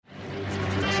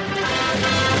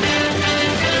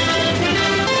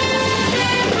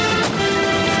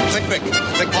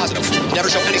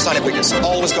sign of weakness.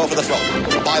 Always go for the throat.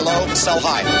 Buy low, sell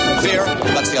high. Fear,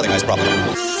 that's the other guy's problem.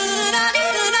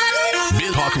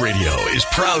 Talk Radio is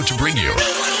proud to bring you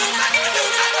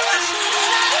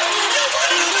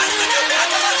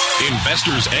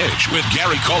Investor's Edge with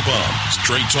Gary Kaltbaum.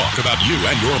 Straight talk about you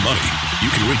and your money. You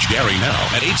can reach Gary now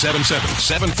at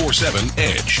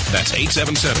 877-747-EDGE. That's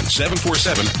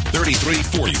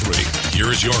 877-747-3343.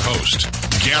 Here is your host,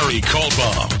 Gary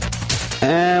Kaltbaum.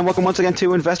 And welcome once again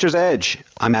to Investor's Edge.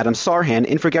 I'm Adam Sarhan,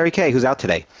 in for Gary K., who's out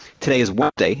today. Today is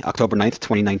Wednesday, October 9th,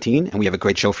 2019, and we have a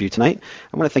great show for you tonight.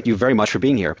 I want to thank you very much for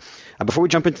being here. Before we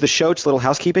jump into the show, just a little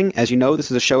housekeeping. As you know, this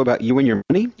is a show about you and your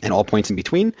money and all points in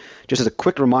between. Just as a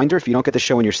quick reminder, if you don't get the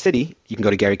show in your city, you can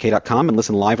go to GaryK.com and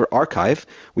listen live or archive.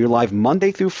 We are live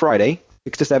Monday through Friday,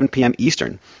 6 to 7 p.m.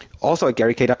 Eastern. Also at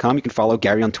GaryK.com, you can follow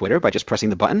Gary on Twitter by just pressing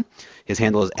the button. His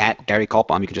handle is at Gary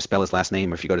Kaltbaum. You can just spell his last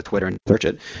name, or if you go to Twitter and search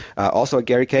it. Also at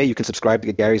Gary K, you can subscribe to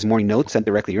get Gary's morning notes sent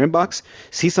directly to your inbox.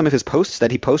 See some of his posts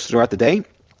that he posts throughout the day.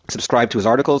 Subscribe to his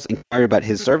articles, inquire about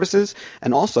his services,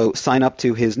 and also sign up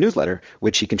to his newsletter,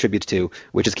 which he contributes to,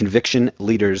 which is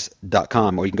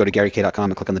convictionleaders.com, or you can go to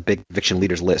GaryK.com and click on the big Conviction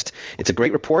Leaders list. It's a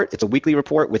great report. It's a weekly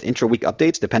report with intra-week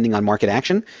updates depending on market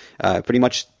action. Pretty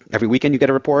much every weekend you get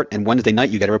a report, and Wednesday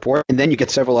night you get a report, and then you get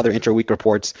several other intra-week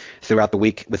reports throughout the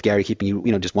week with Gary keeping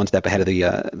you, just one step ahead of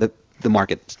the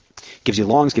market. Gives you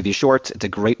longs, gives you shorts. It's a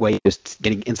great way of just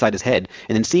getting inside his head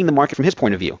and then seeing the market from his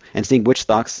point of view and seeing which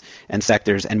stocks and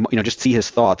sectors and, just see his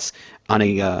thoughts on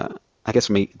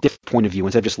from a different point of view.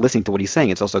 Instead of just listening to what he's saying,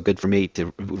 it's also good for me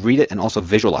to read it and also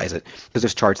visualize it, because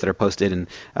there's charts that are posted and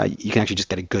you can actually just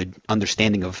get a good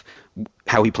understanding of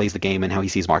how he plays the game and how he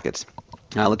sees markets.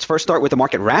 Let's first start with the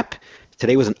market wrap.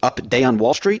 Today was an up day on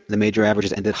Wall Street. The major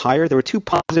averages ended higher. There were two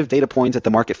positive data points that the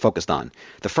market focused on.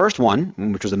 The first one,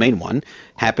 which was the main one,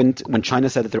 happened when China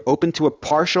said that they're open to a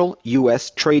partial U.S.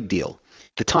 trade deal.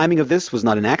 The timing of this was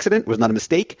not an accident, was not a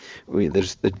mistake.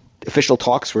 There's the official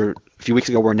talks were a few weeks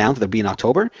ago were announced that they'll be in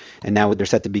October, and now they're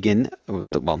set to begin,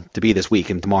 to be this week,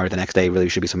 and tomorrow, the next day, really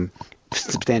should be some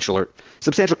substantial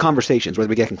conversations. Whether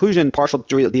we get a conclusion, partial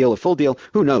deal, a full deal,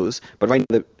 who knows? But right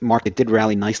now the market did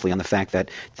rally nicely on the fact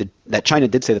that that China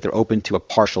did say that they're open to a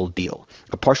partial deal.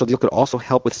 A partial deal could also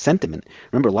help with sentiment.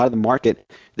 Remember, a lot of the market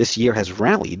this year has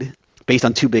rallied based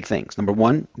on two big things. Number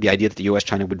one, the idea that the U.S.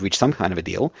 China would reach some kind of a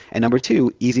deal. And number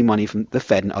two, easy money from the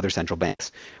Fed and other central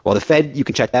banks. Well, the Fed, you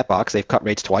can check that box. They've cut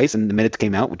rates twice, and the minutes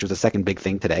came out, which was the second big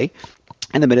thing today.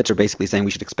 And the minutes are basically saying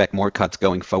we should expect more cuts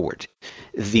going forward,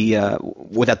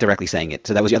 without directly saying it.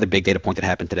 So that was the other big data point that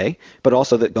happened today. But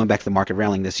also, that going back to the market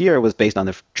rallying this year was based on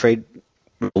the trade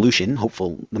resolution.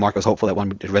 The market was hopeful that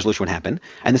one resolution would happen.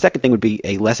 And the second thing would be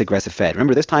a less aggressive Fed.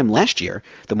 Remember, this time last year,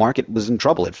 the market was in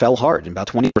trouble. It fell hard, about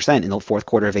 20% in the fourth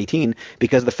quarter of 18,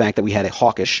 because of the fact that we had a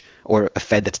hawkish, or a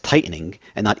Fed that's tightening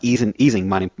and not easing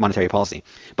monetary policy.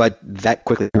 But that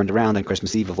quickly turned around on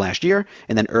Christmas Eve of last year,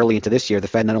 and then early into this year, the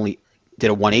Fed not only did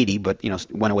a 180, but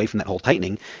went away from that whole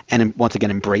tightening and once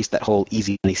again embraced that whole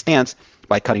easy money stance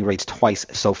by cutting rates twice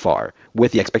so far,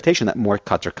 with the expectation that more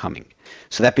cuts are coming.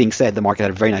 So that being said, the market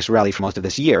had a very nice rally for most of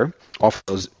this year off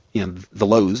those, the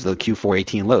lows, the Q4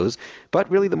 18 lows.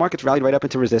 But really, the market's rallied right up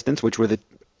into resistance, which were the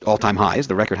all-time highs,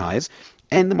 the record highs,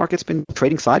 and the market's been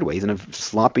trading sideways in a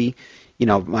sloppy,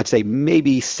 I'd say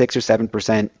maybe 6 or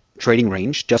 7% trading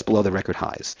range, just below the record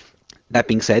highs. That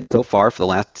being said, so far for the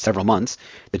last several months,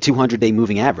 the 200-day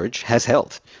moving average has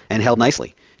held, and held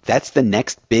nicely. That's the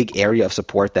next big area of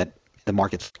support that the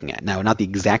market's looking at. Now, not the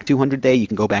exact 200-day. You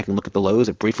can go back and look at the lows.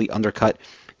 It briefly undercut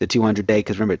the 200-day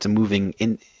because remember, it's a moving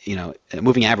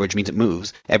average means it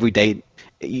moves. Every day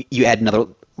you add another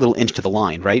little inch to the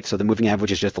line, right? So the moving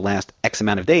average is just the last X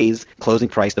amount of days, closing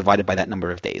price divided by that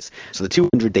number of days. So the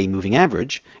 200-day moving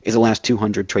average is the last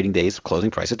 200 trading days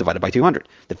closing prices divided by 200.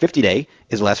 The 50-day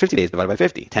is the last 50 days divided by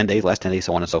 50. 10 days, last 10 days,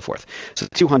 so on and so forth. So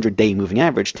the 200-day moving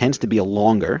average tends to be a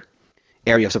longer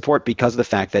area of support because of the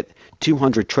fact that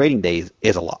 200 trading days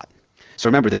is a lot. So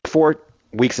remember, there's 4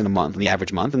 weeks in a month, in the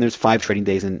average month, and there's 5 trading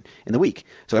days in the week.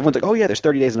 So everyone's like, oh yeah, there's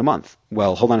 30 days in a month.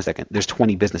 Well, hold on a second. There's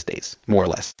 20 business days, more or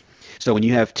less. So when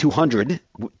you have 200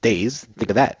 days,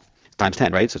 think of that, times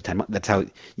 10, right? So 10, that's how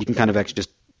you can kind of actually just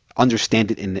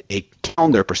understand it in a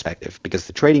calendar perspective, because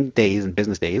the trading days and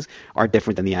business days are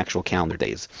different than the actual calendar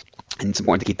days. And it's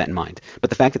important to keep that in mind. But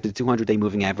the fact that the 200-day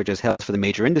moving average has held for the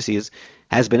major indices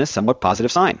has been a somewhat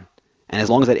positive sign. And as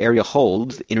long as that area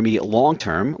holds, the intermediate long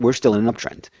term, we're still in an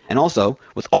uptrend. And also,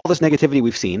 with all this negativity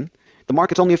we've seen, the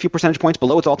market's only a few percentage points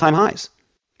below its all-time highs.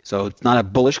 So it's not a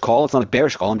bullish call, it's not a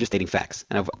bearish call, I'm just stating facts.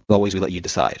 And we let you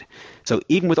decide. So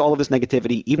even with all of this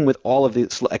negativity, even with all of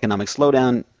the economic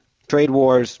slowdown, trade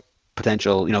wars,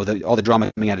 potential, all the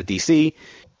drama coming out of D.C.,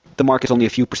 the market's only a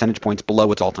few percentage points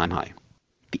below its all-time high.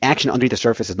 The action underneath the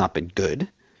surface has not been good,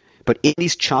 but in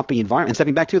these choppy environments,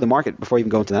 stepping back to the market before I even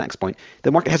go into the next point,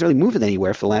 the market hasn't really moved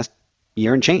anywhere for the last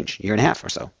year and a half or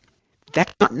so.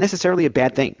 That's not necessarily a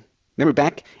bad thing. Remember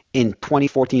back in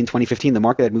 2014, 2015, the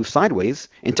market had moved sideways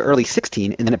into early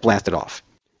 16, and then it blasted off.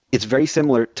 It's very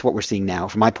similar to what we're seeing now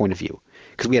from my point of view,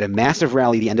 because we had a massive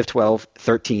rally at the end of 12,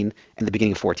 13, and the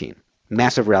beginning of 14.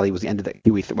 Massive rally was the end of the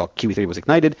QE3. Well, QE3 was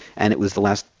ignited, and it was the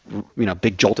last,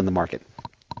 big jolt in the market.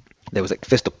 There was a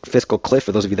fiscal cliff,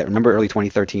 for those of you that remember early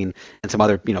 2013, and some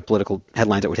other, political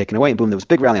headlines that were taken away, and boom, there was a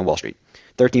big rally on Wall Street.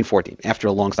 13, 14, after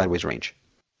a long sideways range.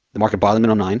 The market bottomed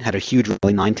in 09, had a huge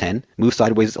rally 9, 10, moved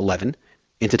sideways 11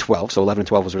 into 12. So 11 and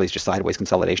 12 was really just sideways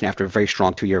consolidation after a very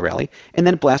strong 2-year rally. And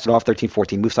then blasted off 13,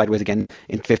 14, moved sideways again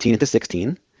in 15 into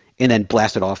 16, and then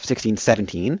blasted off 16,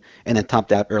 17, and then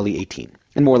topped out early 18.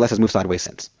 And more or less has moved sideways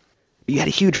since. But you had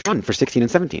a huge run for 16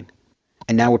 and 17.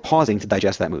 And now we're pausing to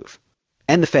digest that move.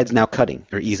 And the Fed's now cutting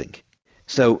or easing.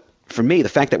 So for me, the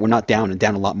fact that we're not down and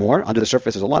down a lot more, under the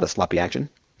surface there's a lot of sloppy action,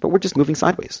 but we're just moving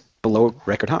sideways, below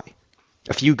record high.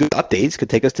 A few good up days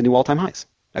could take us to new all-time highs.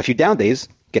 A few down days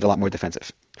get a lot more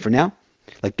defensive. For now,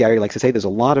 like Gary likes to say, there's a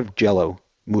lot of jello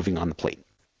moving on the plate.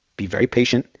 Be very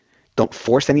patient. Don't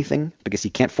force anything, because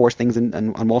you can't force things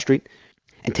on Wall Street.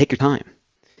 And take your time.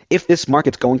 If this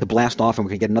market's going to blast off and we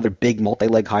can get another big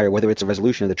multi-leg higher, whether it's a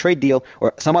resolution of the trade deal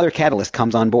or some other catalyst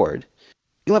comes on board,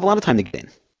 you'll have a lot of time to get in.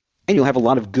 And you'll have a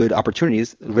lot of good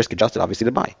opportunities, risk-adjusted, obviously,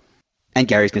 to buy. And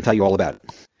Gary's going to tell you all about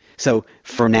it. So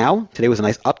for now, today was a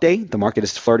nice up day. The market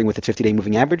is flirting with the 50-day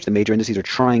moving average. The major indices are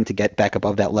trying to get back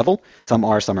above that level. Some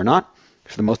are, some are not.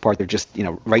 For the most part, they're just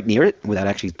right near it without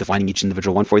actually defining each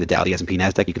individual one for you. The Dow, the S&P,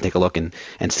 NASDAQ, you can take a look and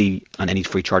see on any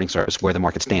free charting service where the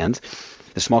market stands.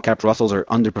 The small cap Russells are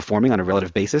underperforming on a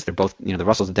relative basis. They're both, the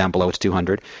Russells are down below its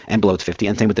 200 and below its 50,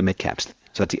 and same with the mid caps.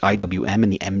 So that's the IWM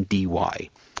and the MDY.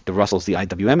 The Russell's the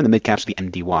IWM and the mid caps the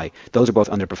MDY. Those are both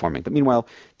underperforming. But meanwhile,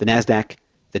 the NASDAQ,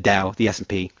 the Dow, the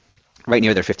S&P, right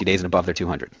near their 50 days and above their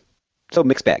 200. So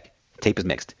mixed bag. Tape is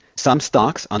mixed. Some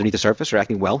stocks underneath the surface are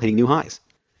acting well, hitting new highs.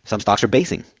 Some stocks are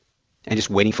basing and just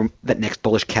waiting for that next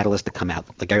bullish catalyst to come out.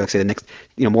 Like Gary likes to say, the next,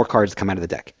 more cards to come out of the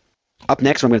deck. Up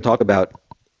next, what I'm going to talk about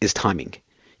is timing.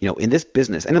 In this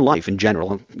business and in life in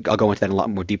general, I'll go into that a lot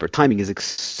more deeper. Timing is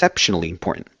exceptionally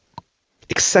important.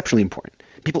 Exceptionally important.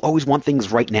 People always want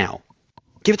things right now.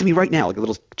 Give it to me right now, like a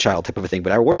little child type of a thing.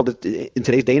 But our world, in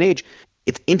today's day and age,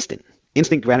 it's instant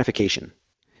gratification.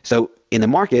 So in the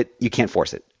market, you can't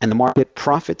force it. And the market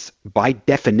profits, by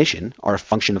definition, are a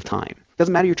function of time. It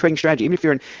doesn't matter your trading strategy. Even if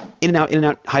you're an in and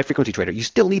out high-frequency trader, you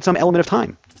still need some element of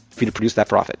time for you to produce that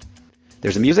profit.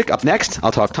 There's the music. Up next,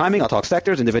 I'll talk timing, I'll talk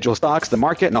sectors, individual stocks, the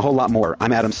market, and a whole lot more.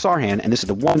 I'm Adam Sarhan, and this is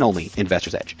the one and only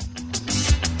Investor's Edge.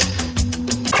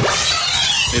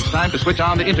 It's time to switch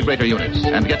on the integrator units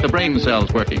and get the brain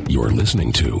cells working. You're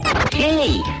listening to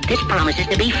Hey, this promises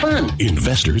to be fun.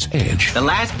 Investor's Edge The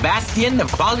last bastion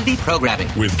of quality programming.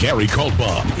 with Gary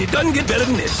Kaltbaum. It doesn't get better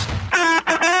than this.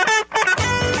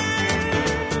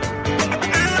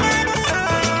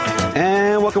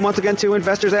 And welcome once again to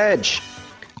Investor's Edge.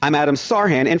 I'm Adam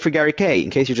Sarhan, in for Gary K. In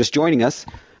case you're just joining us,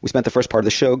 we spent the first part of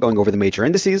the show going over the major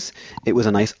indices. It was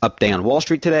a nice up day on Wall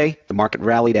Street today. The market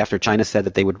rallied after China said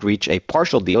that they would reach a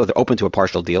partial deal. They're open to a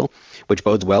partial deal, which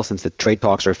bodes well since the trade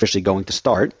talks are officially going to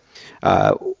start.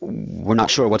 We're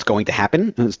not sure what's going to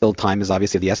happen. Still, time is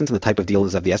obviously of the essence, and the type of deal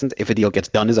is of the essence. If a deal gets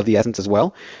done is of the essence as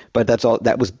well. But that's all.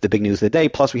 That was the big news of the day.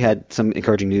 Plus, we had some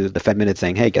encouraging news. The Fed minutes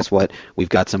saying, "Hey, guess what? We've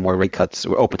got some more rate cuts.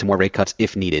 We're open to more rate cuts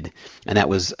if needed," and that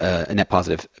was a net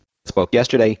positive. Spoke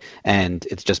yesterday, and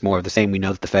it's just more of the same. We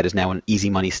know that the Fed is now in an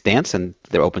easy money stance, and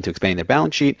they're open to expanding their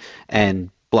balance sheet, and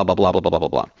blah, blah, blah, blah, blah, blah, blah,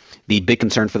 blah. The big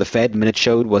concern for the Fed, the minute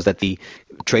showed, was that the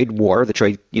trade war, the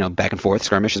trade, back and forth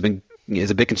skirmish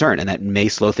is a big concern, and that may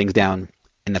slow things down,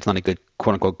 and that's not a good,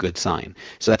 quote-unquote, good sign.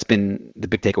 So that's been the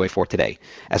big takeaway for today.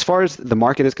 As far as the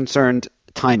market is concerned,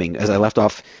 timing, as I left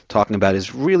off talking about,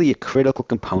 is really a critical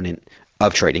component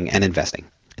of trading and investing.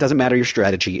 It doesn't matter your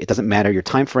strategy. It doesn't matter your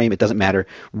time frame. It doesn't matter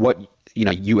what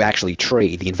you actually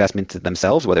trade, the investments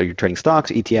themselves, whether you're trading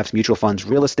stocks, ETFs, mutual funds,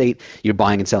 real estate, you're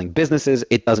buying and selling businesses.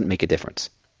 It doesn't make a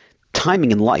difference.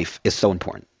 Timing in life is so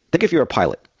important. Think if you're a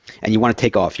pilot and you want to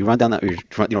take off. You run down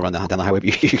the highway.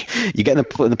 You get in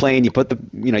the plane. You put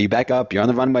you back up. You're on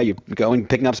the runway. You're going,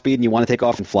 picking up speed, and you want to take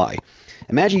off and fly.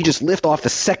 Imagine you just lift off the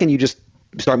second you just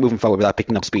start moving forward without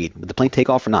picking up speed. Would the plane take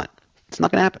off or not? It's not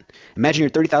going to happen. Imagine you're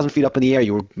 30,000 feet up in the air.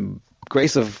 You were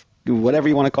grace of whatever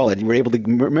you want to call it. You were able to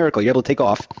miracle. You're able to take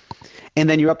off, and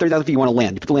then you're up 30,000 feet. You want to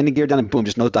land. You put the landing gear down, and boom,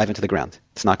 just nose dive into the ground.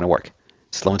 It's not going to work.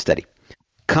 Slow and steady.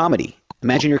 Comedy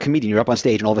Imagine you're a comedian, you're up on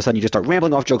stage, and all of a sudden you just start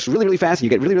rambling off jokes really, really fast, and you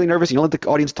get really, really nervous, and you don't let the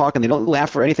audience talk, and they don't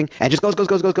laugh or anything, and it just goes.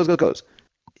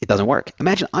 It doesn't work.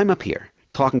 Imagine I'm up here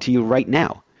talking to you right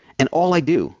now, and all I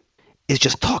do is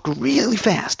just talk really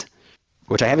fast,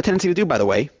 which I have a tendency to do, by the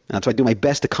way, and that's why I do my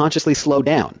best to consciously slow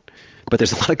down. But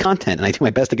there's a lot of content, and I do my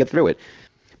best to get through it.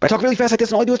 But I talk really fast like this,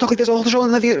 and all I do is talk like this all the show,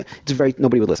 and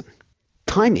nobody would listen.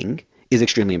 Timing is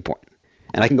extremely important.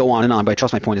 And I can go on and on, but I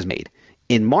trust my point is made.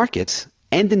 In markets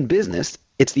and in business,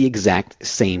 it's the exact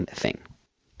same thing.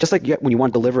 Just like when you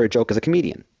want to deliver a joke as a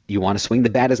comedian, you want to swing the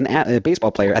bat as a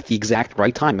baseball player at the exact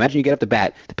right time. Imagine you get up to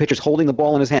bat, the pitcher's holding the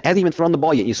ball in his hand, hasn't even thrown the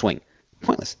ball yet, you swing.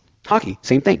 Pointless. Hockey,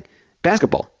 same thing.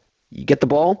 Basketball, you get the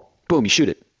ball, boom, you shoot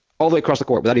it all the way across the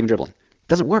court without even dribbling. It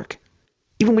doesn't work.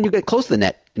 Even when you get close to the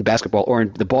net in basketball, or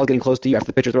in the ball getting close to you after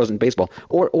the pitcher throws in baseball,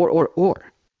 or.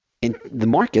 In the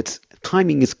markets,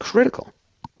 timing is critical.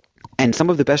 And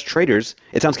some of the best traders,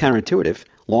 it sounds counterintuitive,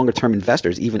 longer-term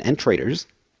investors, even, and traders,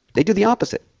 they do the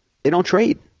opposite. They don't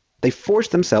trade. They force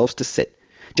themselves to sit.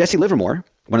 Jesse Livermore,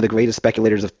 one of the greatest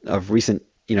speculators of recent,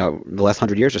 the last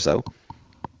 100 years or so,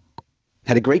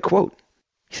 had a great quote.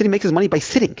 He said he makes his money by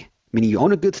sitting, meaning you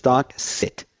own a good stock,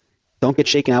 sit. Don't get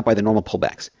shaken out by the normal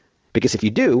pullbacks. Because if you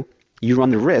do, you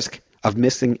run the risk of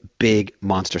missing big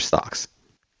monster stocks.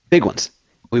 Big ones.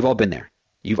 We've all been there.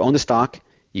 You've owned a stock,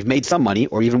 you've made some money,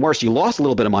 or even worse, you lost a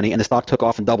little bit of money, and the stock took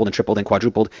off and doubled and tripled and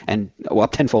quadrupled and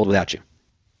up tenfold without you.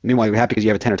 Meanwhile, you're happy because you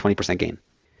have a 10 or 20% gain.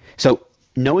 So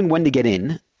knowing when to get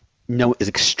in is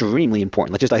extremely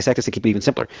important. Let's just dissect this and keep it even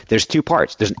simpler. There's two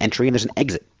parts. There's an entry and there's an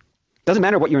exit. Doesn't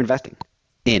matter what you're investing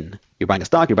in. You're buying a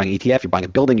stock, you're buying an ETF, you're buying a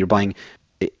building, you're buying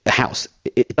a house.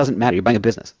 It doesn't matter. You're buying a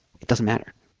business. It doesn't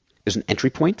matter. There's an entry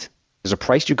point. There's a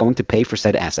price you're going to pay for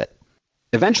said asset.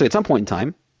 Eventually, at some point in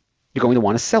time, you're going to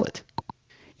want to sell it.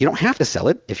 You don't have to sell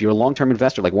it. If you're a long-term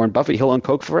investor like Warren Buffett, he'll own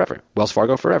Coke forever, Wells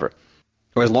Fargo forever,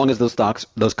 or as long as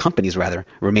those companies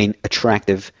remain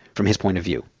attractive from his point of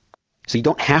view. So you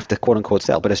don't have to quote-unquote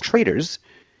sell. But as traders,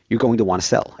 you're going to want to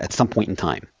sell at some point in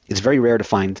time. It's very rare to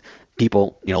find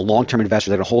people, long-term investors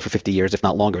that are going to hold for 50 years, if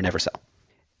not longer, and never sell.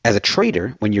 As a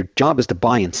trader, when your job is to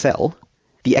buy and sell,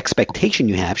 the expectation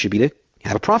you have should be to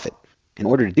have a profit. In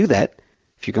order to do that,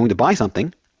 if you're going to buy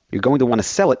something, you're going to want to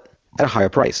sell it at a higher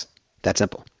price. That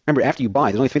simple. Remember, after you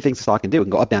buy, there's only three things the stock can do. It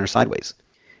can go up, down, or sideways.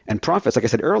 And profits, like I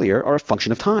said earlier, are a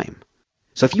function of time.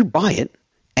 So if you buy it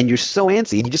and you're so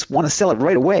antsy and you just want to sell it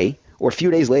right away, or a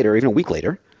few days later, or even a week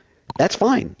later, that's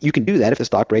fine. You can do that if the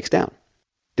stock breaks down.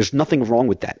 There's nothing wrong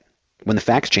with that. When the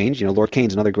facts change, Lord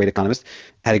Keynes, another great economist,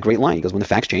 had a great line. He goes, when the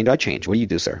facts change, I change. What do you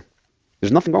do, sir?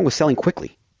 There's nothing wrong with selling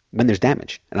quickly when there's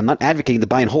damage. And I'm not advocating to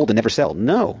buy and hold and never sell.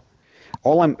 No.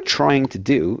 All I'm trying to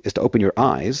do is to open your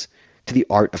eyes to the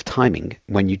art of timing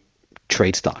when you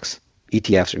trade stocks,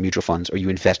 ETFs, or mutual funds, or you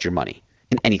invest your money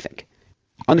in anything.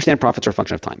 Understand profits are a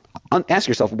function of time. Ask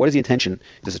yourself, what is the intention?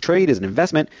 Is this a trade? Is it an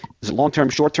investment? Is it long-term,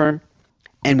 short-term?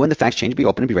 And when the facts change, be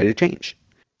open and be ready to change.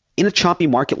 In a choppy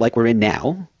market like we're in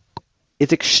now,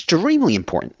 it's extremely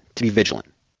important to be vigilant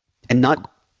and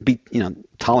not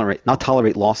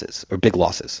tolerate losses or big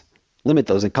losses. Limit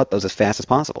those and cut those as fast as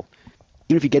possible.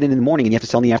 Even if you get in the morning and you have to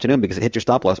sell in the afternoon because it hit your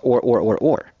stop loss,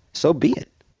 or, so be it.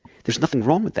 There's nothing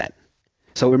wrong with that.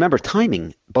 So remember,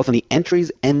 timing, both on the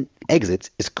entries and exits,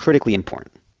 is critically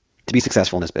important to be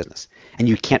successful in this business. And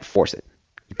you can't force it.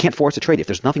 You can't force a trade. If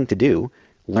there's nothing to do,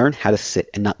 learn how to sit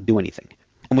and not do anything.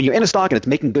 And when you're in a stock and it's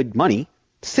making good money,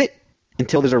 sit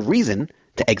until there's a reason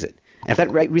to exit. And if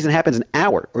that right reason happens an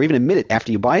hour or even a minute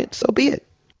after you buy it, so be it.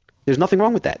 There's nothing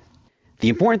wrong with that. The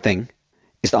important thing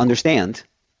is to understand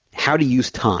how to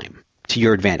use time to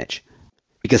your advantage,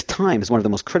 because time is one of the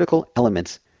most critical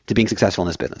elements to being successful in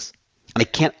this business. And I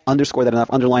can't underscore that enough.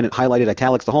 Underline it, highlight it,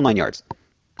 italics, the whole 9 yards.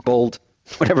 Bold,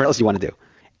 whatever else you want to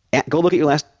do. Go look at your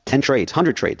last 10 trades,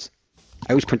 100 trades.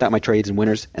 I always print out my trades in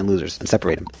winners and losers and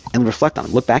separate them and reflect on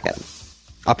them, look back at them.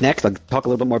 Up next, I'll talk a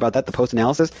little bit more about that, the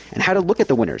post-analysis, and how to look at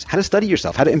the winners, how to study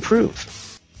yourself, how to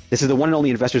improve. This is the one and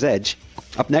only Investor's Edge.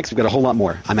 Up next, we've got a whole lot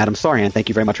more. I'm Adam Sarhan. Thank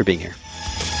you very much for being here.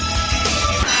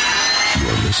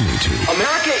 You're listening to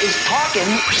America is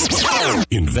talking.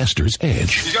 Investor's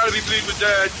Edge He's got to be pleased with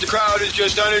that. The crowd is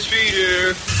just on his feet here.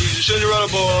 He's a Cinderella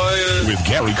boy. with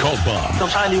Gary Kaltbaum.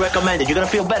 It's highly recommended. You're going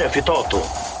to feel better if you talk to him.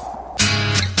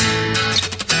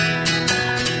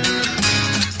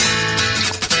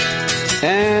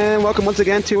 And welcome once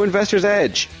again to Investor's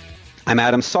Edge. I'm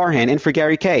Adam Sarhan, in for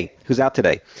Gary K., who's out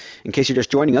today. In case you're just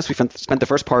joining us, we spent the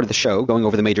first part of the show going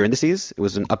over the major indices. It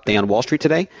was an up day on Wall Street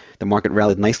today. The market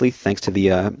rallied nicely thanks to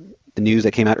the news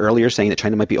that came out earlier saying that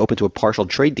China might be open to a partial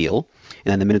trade deal.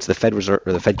 And then the minutes the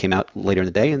Fed came out later in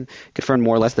the day and confirmed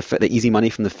more or less the easy money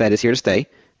from the Fed is here to stay.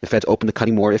 The Fed's open to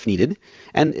cutting more if needed.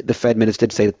 And the Fed minutes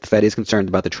did say that the Fed is concerned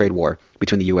about the trade war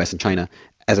between the U.S. and China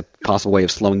as a possible way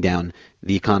of slowing down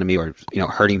the economy or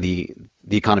hurting the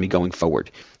economy going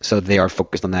forward. So they are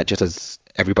focused on that just as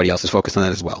everybody else is focused on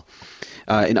that as well.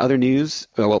 In other news,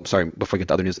 before we get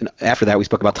to other news, after that we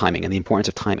spoke about timing and the importance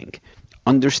of timing.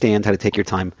 Understand how to take your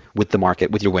time with the market,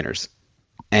 with your winners,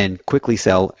 and quickly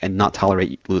sell and not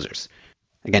tolerate losers.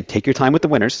 Again, take your time with the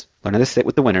winners, learn how to sit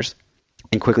with the winners,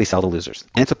 and quickly sell the losers.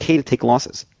 And it's okay to take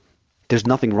losses. There's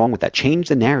nothing wrong with that. Change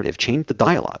the narrative, change the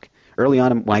dialogue. Early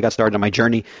on when I got started on my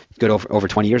journey, over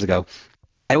 20 years ago,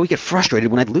 I always get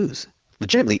frustrated when I'd lose.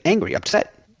 Legitimately angry,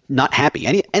 upset, not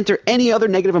happy. Enter any other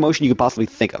negative emotion you could possibly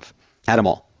think of. Had them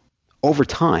all. Over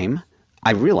time,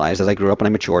 I realized as I grew up and I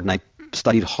matured and I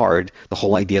studied hard the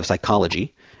whole idea of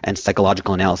psychology and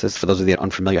psychological analysis. For those of you that are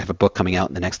unfamiliar, I have a book coming out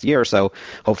in the next year or so.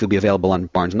 Hopefully it'll be available on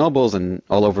Barnes & Nobles and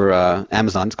all over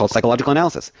Amazon. It's called Psychological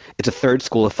Analysis. It's a third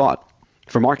school of thought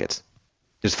for markets.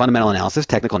 There's fundamental analysis,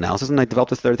 technical analysis, and I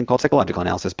developed this third thing called psychological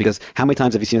analysis because how many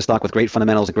times have you seen a stock with great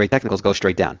fundamentals and great technicals go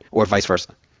straight down, or vice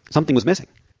versa? Something was missing.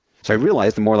 So I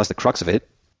realized the more or less the crux of it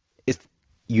is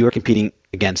you are competing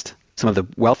against some of the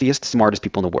wealthiest, smartest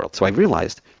people in the world. So I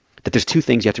realized that there's two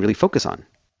things you have to really focus on.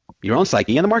 Your own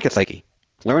psyche and the market psyche.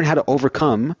 Learn how to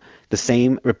overcome the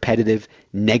same repetitive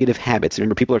negative habits.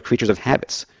 Remember, people are creatures of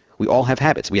habits. We all have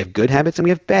habits. We have good habits and we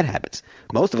have bad habits.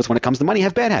 Most of us, when it comes to money,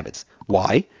 have bad habits.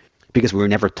 Why? Because we were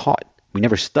never taught. We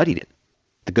never studied it,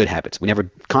 the good habits. We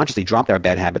never consciously dropped our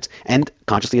bad habits and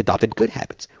consciously adopted good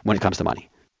habits when it comes to money.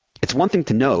 It's one thing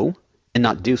to know and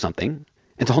not do something.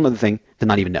 It's a whole other thing to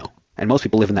not even know. And most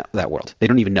people live in that world. They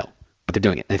don't even know, but they're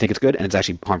doing it. And they think it's good, and it's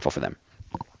actually harmful for them.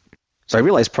 So I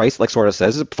realized price, like Sorda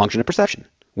says, is a function of perception.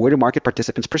 Where do market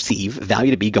participants perceive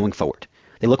value to be going forward?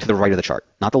 They look to the right of the chart,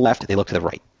 not the left. They look to the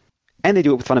right. And they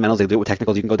do it with fundamentals. They do it with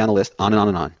technicals. You can go down the list, on and on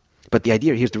and on. But the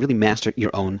idea here is to really master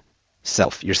your own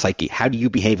self, your psyche. How do you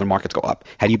behave when markets go up?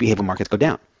 How do you behave when markets go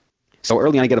down? So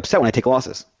early on, I get upset when I take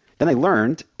losses. Then I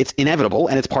learned it's inevitable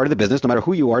and it's part of the business. No matter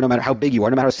who you are, no matter how big you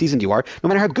are, no matter how seasoned you are, no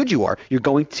matter how good you are, you're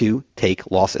going to take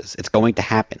losses. It's going to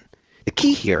happen. The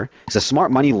key here is a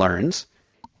smart money learns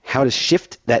how to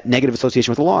shift that negative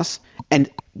association with a loss and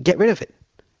get rid of it.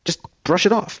 Just brush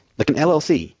it off. Like an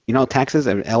LLC. You know taxes,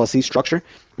 an LLC structure?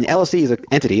 An LLC is an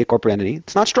entity, a corporate entity.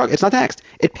 It's not taxed.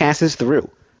 It passes through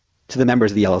to the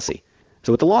members of the LLC.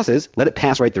 So with the losses, let it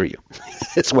pass right through you.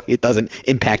 This way it doesn't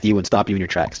impact you and stop you in your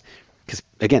tracks. Because,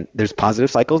 again, there's positive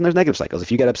cycles and there's negative cycles.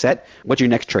 If you get upset, what's your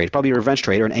next trade? Probably a revenge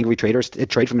trade or an angry trade or a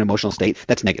trade from an emotional state.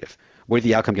 That's negative. Where's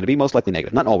the outcome going to be? Most likely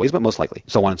negative. Not always, but most likely.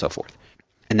 So on and so forth.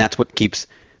 And that's what keeps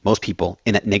most people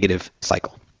in that negative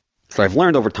cycle. So I've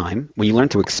learned over time, when you learn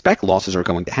to expect losses are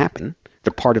going to happen,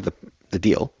 they're part of the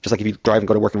deal. Just like if you drive and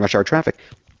go to work in rush hour traffic,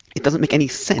 it doesn't make any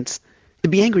sense to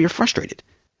be angry or frustrated.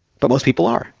 But most people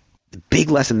are. The big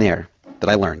lesson there that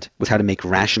I learned was how to make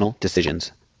rational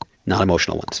decisions, not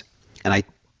emotional ones. And I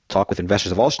talk with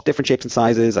investors of all different shapes and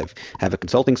sizes. I have a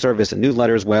consulting service, a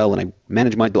newsletter as well, and I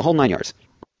manage the whole 9 yards.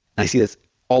 And I see this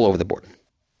all over the board.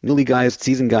 Newly guys,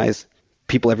 seasoned guys,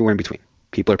 people everywhere in between.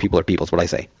 People are people are people is what I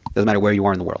say. Doesn't matter where you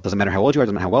are in the world. Doesn't matter how old you are.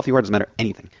 Doesn't matter how wealthy you are. Doesn't matter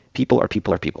anything. People are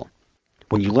people are people.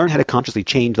 When you learn how to consciously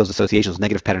change those associations,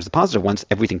 negative patterns to positive ones,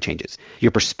 everything changes.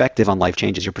 Your perspective on life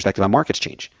changes. Your perspective on markets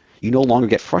change. You no longer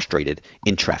get frustrated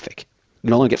in traffic.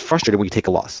 You no longer get frustrated when you take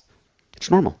a loss.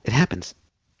 It's normal. It happens.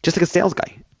 Just like a sales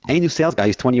guy. Any new sales guy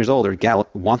who's 20 years old or gal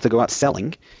wants to go out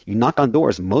selling, you knock on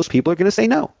doors, most people are going to say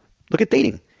no. Look at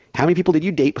dating. How many people did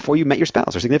you date before you met your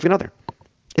spouse or significant other?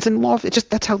 It's in law. It's just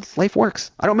that's how life works.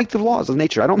 I don't make the laws of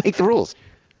nature. I don't make the rules.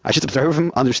 I just observe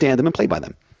them, understand them, and play by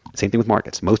them. Same thing with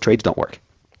markets. Most trades don't work.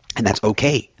 And that's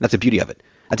okay. That's the beauty of it.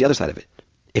 That's the other side of it.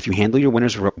 If you handle your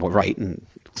winners right and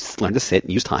learn to sit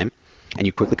and use time, and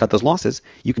you quickly cut those losses,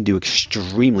 you can do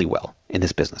extremely well in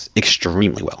this business.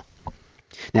 Extremely well.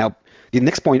 Now, the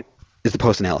next point is the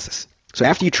post-analysis. So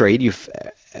after you trade, you're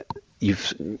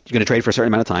going to trade for a certain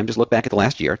amount of time. Just look back at the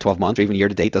last year, 12 months, or even year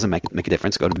to date. Doesn't make a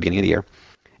difference. Go to the beginning of the year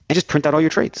and just print out all your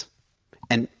trades.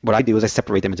 And what I do is I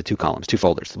separate them into two columns, two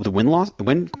folders, the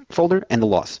win folder and the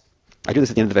loss. I do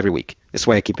this at the end of every week. This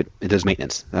way I keep it as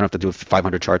maintenance. I don't have to do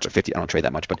 500 charts or 50. I don't trade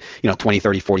that much, but 20,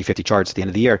 30, 40, 50 charts at the end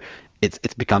of the year, it's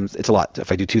a lot.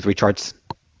 If I do 2-3 charts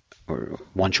or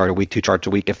one chart a week, 2 charts a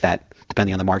week, if that,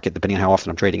 depending on the market, depending on how often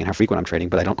I'm trading and how frequent I'm trading,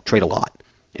 but I don't trade a lot.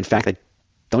 In fact, I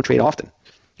don't trade often.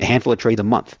 A handful of trades a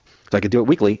month. So I could do it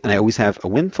weekly, and I always have a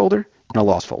win folder and a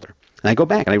loss folder. And I go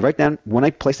back and I write down, when I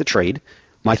place the trade,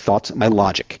 my thoughts, my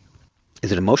logic.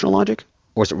 Is it emotional logic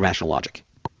or is it rational logic?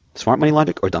 Smart money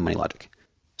logic or dumb money logic?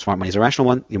 Smart money is a rational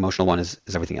one. The emotional one is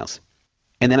everything else.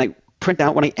 And then I print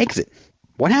out when I exit.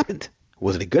 What happened?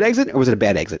 Was it a good exit or was it a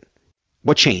bad exit?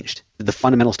 What changed? Did the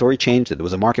fundamental story change? Did it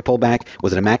was a market pullback?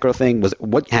 Was it a macro thing?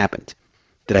 What happened?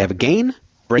 Did I have a gain,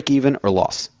 break even, or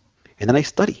loss? And then I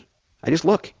study. I just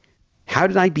look. How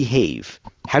did I behave?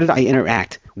 How did I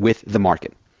interact with the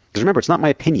market? Because remember, it's not my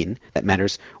opinion that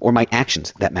matters or my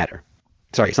actions that matter.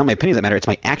 Sorry, it's not my opinions that matter, it's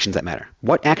my actions that matter.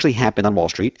 What actually happened on Wall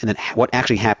Street, and then what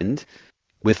actually happened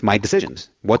with my decisions?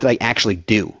 What did I actually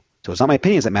do? So it's not my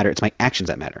opinions that matter, it's my actions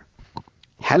that matter.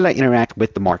 How did I interact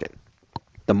with the market?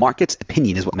 The market's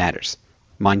opinion is what matters.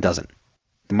 Mine doesn't.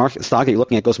 The market stock that you're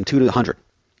looking at goes from 2 to 100.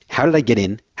 How did I get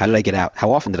in? How did I get out?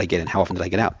 How often did I get in? How often did I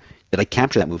get out? Did I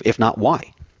capture that move? If not,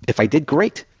 why? If I did,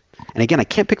 great. And again, I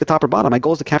can't pick the top or bottom. My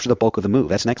goal is to capture the bulk of the move.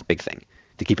 That's the next big thing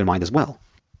to keep in mind as well.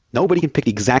 Nobody can pick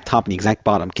the exact top and the exact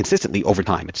bottom consistently over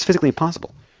time. It's physically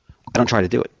impossible. I don't try to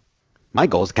do it. My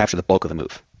goal is to capture the bulk of the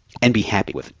move and be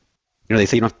happy with it. You know, they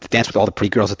say you don't have to dance with all the pretty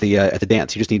girls at the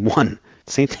dance. You just need one.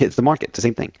 Same thing. It's the market. It's the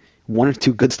same thing. 1 or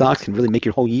 2 good stocks can really make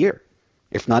your whole year,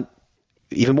 if not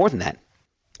even more than that,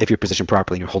 if you're positioned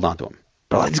properly and you hold on to them.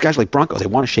 But a lot of these guys are like Broncos. They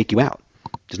want to shake you out.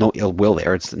 There's no ill will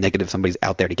there. It's negative. Somebody's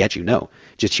out there to get you. No,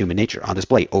 just human nature on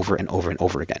display over and over and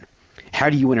over again. How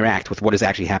do you interact with what is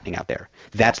actually happening out there?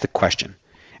 That's the question.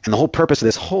 And the whole purpose of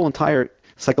this whole entire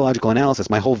psychological analysis,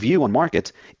 my whole view on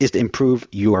markets, is to improve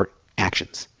your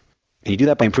actions. And you do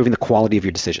that by improving the quality of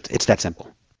your decisions. It's that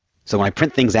simple. So when I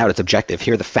print things out, it's objective.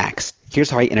 Here are the facts. Here's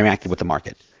how I interacted with the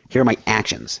market. Here are my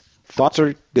actions. Thoughts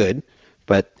are good,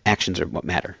 but actions are what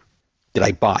matter. Did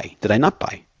I buy? Did I not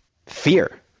buy?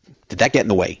 Fear. Did that get in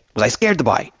the way? Was I scared to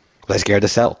buy? Was I scared to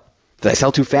sell? Did I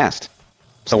sell too fast?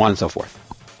 So on and so forth.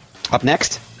 Up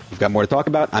next, we've got more to talk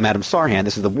about. I'm Adam Sarhan.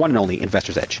 This is the one and only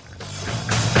Investor's Edge.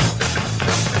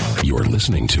 You're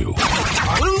listening to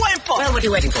What are we waiting for? Well, what are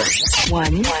you waiting for?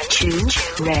 1, 2,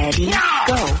 ready,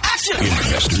 go. Action!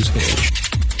 Investor's Edge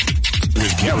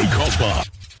with Gary Kaltbaum.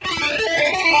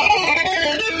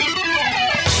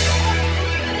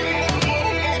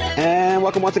 And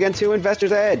welcome once again to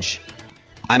Investor's Edge.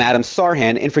 I'm Adam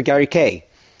Sarhan, in for Gary K.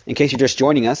 In case you're just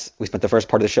joining us, we spent the first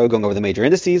part of the show going over the major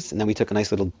indices, and then we took a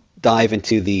nice little dive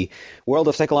into the world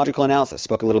of psychological analysis,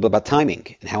 spoke a little bit about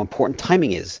timing and how important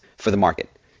timing is for the market,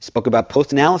 spoke about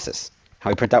post-analysis, how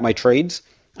I print out my trades,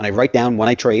 and I write down when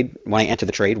I trade, when I enter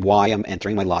the trade, why I'm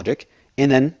entering my logic,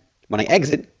 and then when I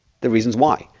exit, the reasons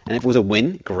why. And if it was a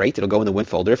win, great, it'll go in the win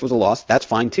folder. If it was a loss, that's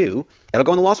fine too. It'll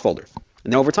go in the loss folder.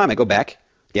 And then over time, I go back at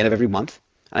the end of every month,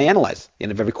 and I analyze the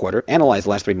end of every quarter, analyze the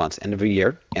last 3 months, end of every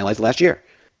year, analyze the last year.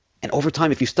 And over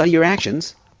time, if you study your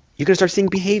actions, you're going to start seeing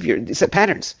behavior, set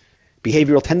patterns,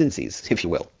 behavioral tendencies, if you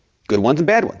will, good ones and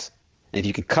bad ones. And if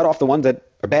you can cut off the ones that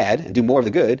are bad and do more of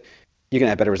the good, you're going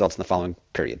to have better results in the following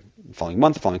period, the following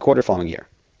month, the following quarter, following year,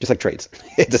 just like trades.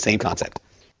 It's the same concept.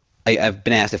 I've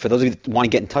been asked, if for those of you that want to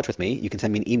get in touch with me, you can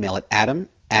send me an email at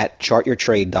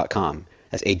adam@chartyourtrade.com.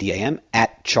 That's ADAM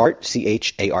 @chart,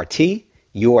 CHART,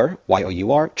 your,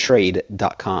 YOUR,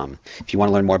 trade.com. If you want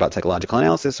to learn more about psychological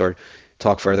analysis or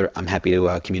talk further, I'm happy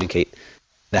to communicate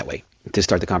that way to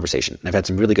start the conversation. And I've had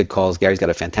some really good calls. Gary's got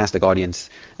a fantastic audience,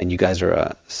 and you guys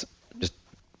are just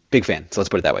big fan. So let's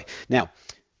put it that way. Now,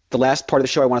 the last part of the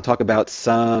show, I want to talk about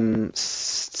some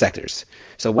sectors.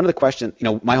 So one of the questions,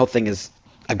 my whole thing is,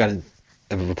 I've got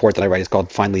a report that I write. It's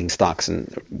called Find Leading Stocks, and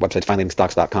website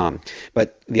findleadingstocks.com.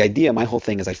 But the idea, my whole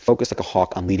thing is I focus like a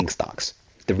hawk on leading stocks.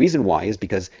 The reason why is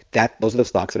because those are the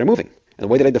stocks that are moving. And the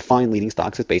way that I define leading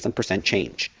stocks is based on percent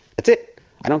change. That's it.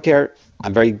 I don't care.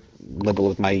 I'm very liberal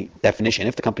with my definition.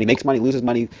 If the company makes money, loses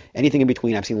money, anything in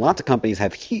between. I've seen lots of companies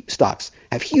stocks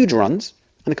have huge runs,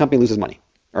 and the company loses money.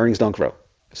 Earnings don't grow.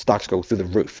 Stocks go through the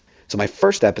roof. So my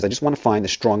first step is I just want to find the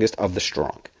strongest of the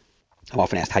strong. I'm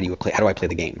often asked, how do I play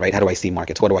the game, right? How do I see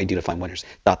markets? What do I do to find winners? ...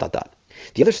 The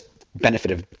other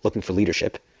benefit of looking for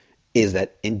leadership is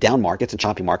that in down markets and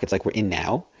choppy markets like we're in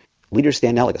now, leaders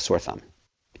stand out like a sore thumb.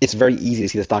 It's very easy to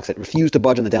see the stocks that refuse to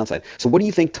budge on the downside. So what do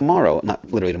you think tomorrow,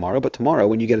 not literally tomorrow, but tomorrow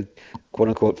when you get a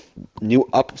quote-unquote new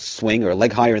upswing or a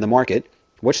leg higher in the market,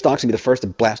 which stocks will be the first to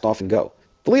blast off and go?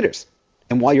 The leaders.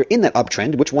 And while you're in that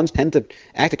uptrend, which ones tend to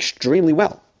act extremely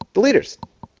well? The leaders.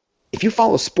 If you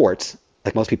follow sports,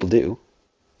 like most people do,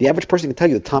 the average person can tell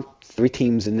you the top 3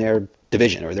 teams in their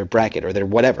division or their bracket or their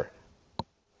whatever.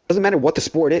 Doesn't matter what the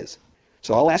sport is.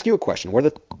 So I'll ask you a question. What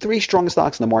are the 3 strongest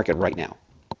stocks in the market right now?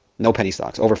 No penny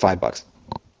stocks, over $5.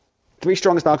 3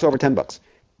 strongest stocks over $10.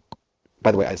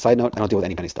 By the way, side note, I don't deal with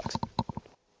any penny stocks.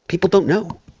 People don't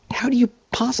know. How do you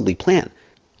possibly plan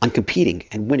on competing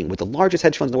and winning with the largest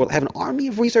hedge funds in the world? Have an army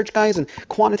of research guys and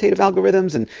quantitative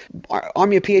algorithms and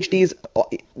army of PhDs.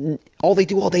 All they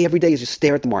do all day, every day is just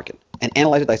stare at the market and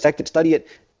analyze it, dissect it, study it.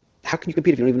 How can you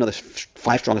compete if you don't even know the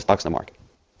 5 strongest stocks in the market?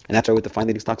 And that's why with the Find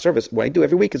Leading Stock service, what I do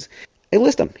every week is I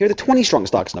list them. Here are the 20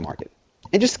 strongest stocks in the market.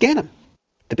 And just scan them.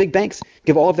 The big banks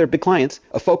give all of their big clients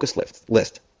a focus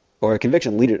list or a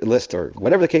conviction leader list or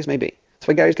whatever the case may be. That's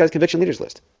why Gary's got his conviction leaders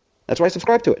list. That's why I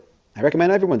subscribe to it. I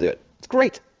recommend everyone do it. It's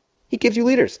great. He gives you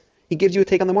leaders. He gives you a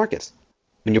take on the markets.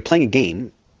 When you're playing a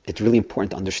game, it's really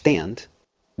important to understand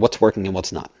what's working and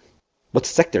what's not. What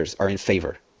sectors are in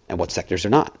favor and what sectors are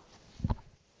not.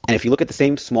 And if you look at the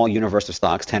same small universe of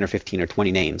stocks, 10 or 15 or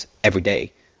 20 names every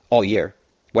day, all year,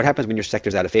 what happens when your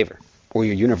sector's out of favor or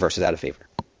your universe is out of favor?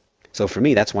 So for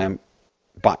me, that's why I'm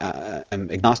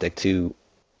agnostic to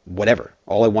whatever.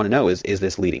 All I want to know is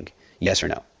this leading? Yes or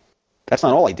no? That's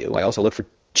not all I do. I also look for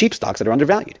cheap stocks that are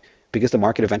undervalued because the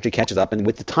market eventually catches up, and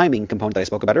with the timing component that I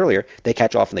spoke about earlier, they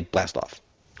catch off and they blast off.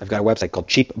 I've got a website called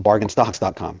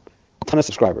cheapbargainstocks.com. A ton of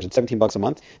subscribers. It's $17 a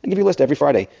month. I give you a list every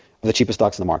Friday of the cheapest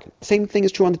stocks in the market. The same thing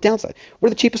is true on the downside. What are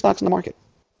the cheapest stocks in the market?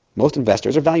 Most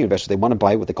investors are value investors. They want to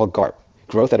buy what they call GARP,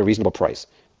 growth at a reasonable price,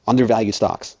 undervalued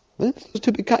stocks. Those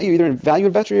two big, you're either a value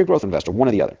investor or you're a growth investor, one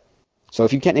or the other. So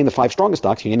if you can't name the 5 strongest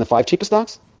stocks, can you name the 5 cheapest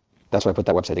stocks? That's why I put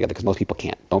that website together, because most people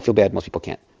can't. Don't feel bad, most people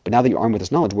can't. But now that you're armed with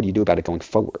this knowledge, what do you do about it going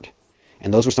forward?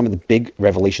 And those were some of the big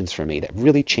revelations for me that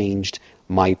really changed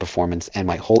my performance and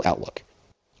my whole outlook.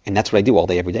 And that's what I do all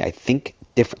day, every day. I think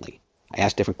differently. I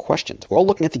ask different questions. We're all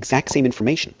looking at the exact same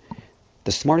information.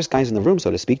 The smartest guys in the room,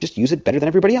 so to speak, just use it better than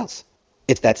everybody else.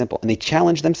 It's that simple. And they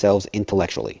challenge themselves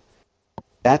intellectually.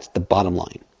 That's the bottom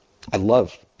line. I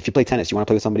love, if you play tennis, you want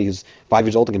to play with somebody who's 5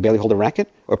 years old and can barely hold a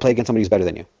racket, or play against somebody who's better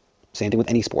than you. Same thing with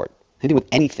any sport. Same thing with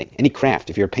anything, any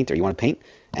craft. If you're a painter, you want to paint,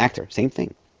 actor, same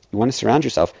thing. You want to surround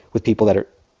yourself with people that are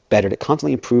better to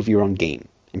constantly improve your own game,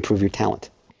 improve your talent.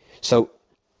 So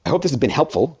I hope this has been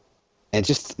helpful. And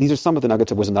just these are some of the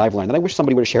nuggets of wisdom that I've learned that I wish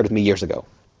somebody would have shared with me years ago.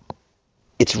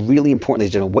 It's really important,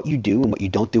 ladies and gentlemen, what you do and what you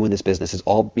don't do in this business is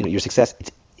all, your success,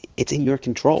 it's in your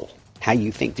control. How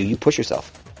you think. Do you push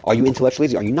yourself? Are you intellectually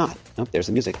lazy? Are you not? Oh, there's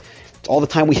the music. It's all the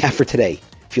time we have for today.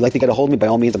 If you'd like to get a hold of me, by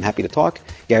all means, I'm happy to talk.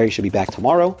 Gary should be back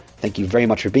tomorrow. Thank you very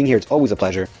much for being here. It's always a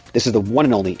pleasure. This is the one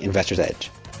and only Investor's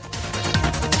Edge.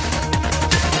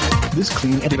 This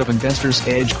clean edit of Investor's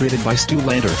Edge created by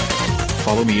Stoolander.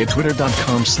 Follow me at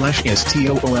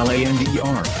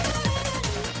twitter.com/STOOLANDER.